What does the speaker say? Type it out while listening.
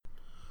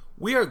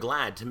We are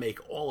glad to make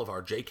all of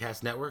our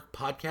JCast Network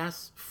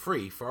podcasts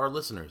free for our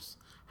listeners.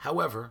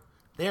 However,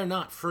 they are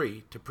not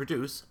free to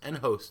produce and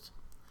host.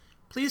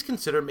 Please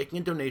consider making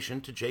a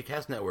donation to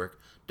JCast Network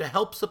to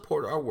help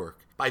support our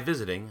work by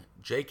visiting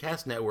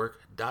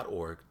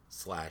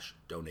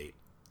jcastnetwork.org/donate.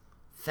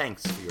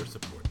 Thanks for your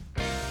support.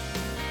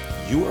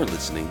 You are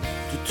listening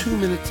to 2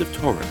 Minutes of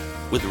Torah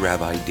with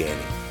Rabbi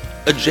Danny,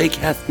 a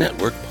JCast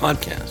Network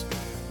podcast.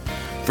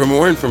 For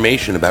more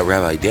information about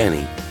Rabbi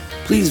Danny,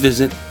 please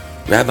visit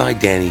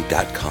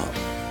rabbidanny.com.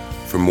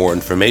 For more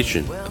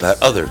information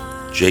about other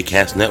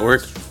JCast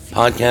Network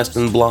podcasts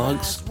and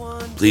blogs,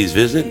 please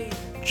visit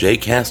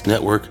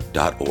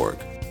jcastnetwork.org.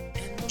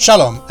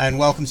 Shalom and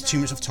welcome to 2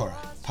 Minutes of Torah,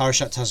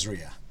 Parashat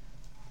Tazria.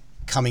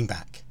 Coming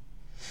back.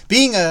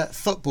 Being a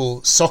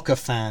soccer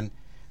fan,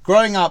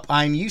 growing up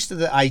I'm used to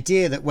the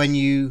idea that when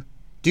you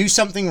do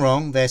something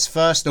wrong, there's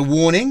first a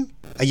warning,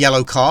 a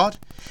yellow card,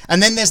 and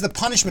then there's the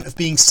punishment of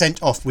being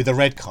sent off with a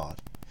red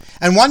card.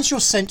 And once you're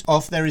sent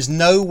off, there is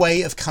no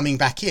way of coming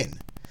back in.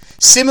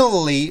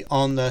 Similarly,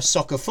 on the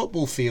soccer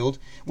football field,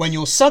 when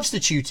you're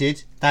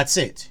substituted, that's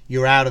it.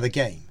 You're out of the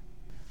game.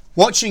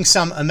 Watching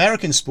some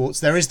American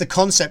sports, there is the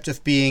concept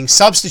of being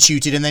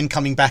substituted and then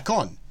coming back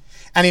on.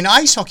 And in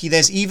ice hockey,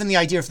 there's even the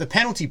idea of the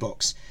penalty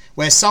box,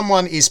 where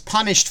someone is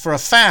punished for a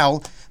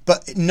foul,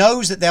 but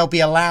knows that they'll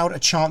be allowed a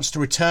chance to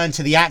return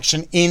to the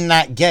action in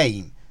that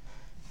game.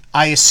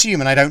 I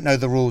assume, and I don't know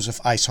the rules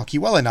of ice hockey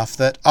well enough,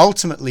 that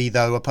ultimately,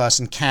 though, a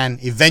person can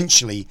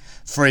eventually,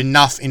 for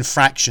enough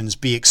infractions,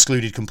 be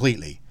excluded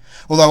completely.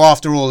 Although,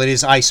 after all, it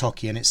is ice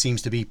hockey, and it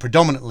seems to be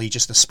predominantly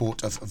just a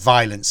sport of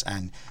violence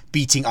and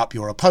beating up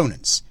your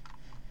opponents.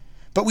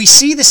 But we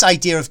see this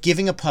idea of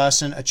giving a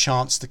person a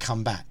chance to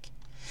come back.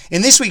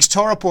 In this week's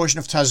Torah portion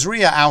of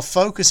Tazria, our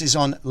focus is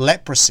on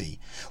leprosy,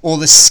 or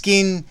the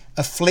skin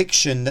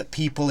affliction that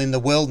people in the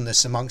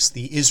wilderness amongst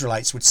the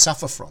Israelites would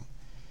suffer from.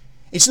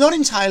 It's not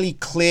entirely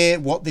clear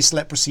what this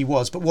leprosy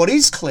was, but what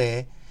is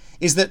clear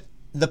is that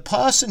the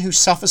person who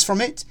suffers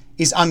from it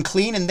is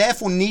unclean and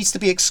therefore needs to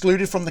be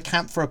excluded from the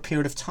camp for a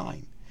period of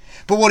time.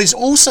 But what is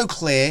also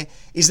clear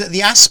is that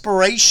the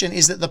aspiration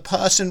is that the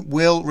person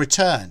will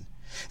return.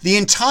 The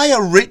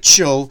entire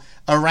ritual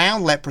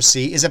around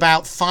leprosy is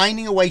about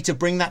finding a way to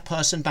bring that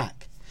person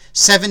back.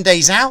 7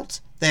 days out,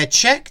 they're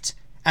checked,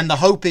 and the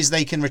hope is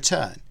they can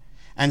return.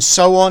 And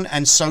so on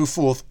and so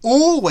forth,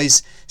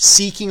 always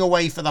seeking a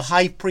way for the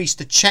high priest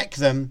to check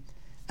them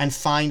and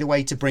find a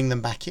way to bring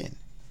them back in.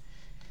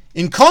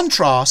 In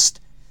contrast,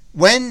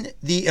 when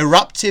the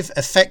eruptive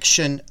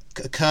affection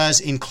occurs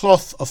in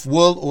cloth of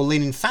wool or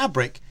linen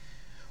fabric,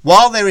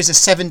 while there is a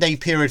 7-day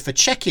period for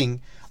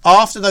checking,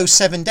 after those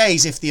 7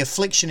 days, if the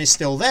affliction is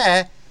still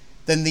there,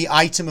 then the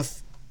item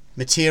of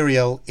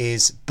material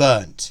is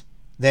burnt.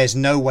 There's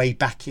no way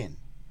back in.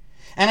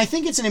 And I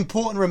think it's an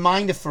important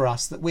reminder for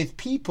us that with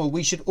people,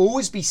 we should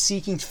always be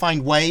seeking to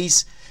find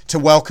ways to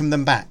welcome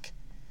them back.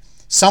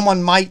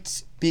 Someone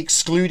might be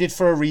excluded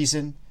for a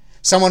reason.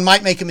 Someone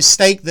might make a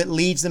mistake that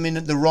leads them in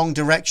the wrong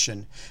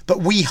direction.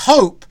 But we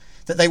hope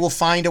that they will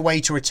find a way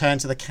to return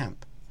to the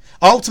camp.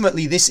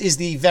 Ultimately, this is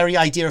the very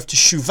idea of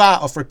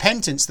teshuvah, of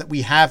repentance, that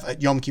we have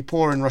at Yom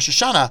Kippur and Rosh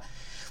Hashanah,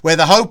 where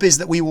the hope is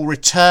that we will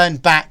return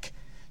back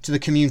to the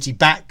community,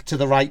 back to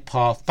the right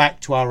path, back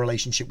to our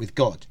relationship with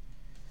God.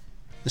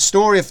 The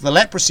story of the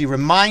leprosy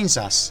reminds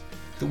us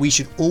that we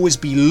should always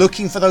be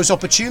looking for those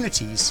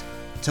opportunities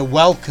to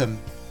welcome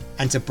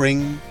and to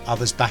bring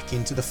others back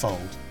into the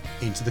fold,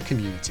 into the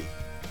community.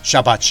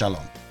 Shabbat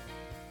Shalom.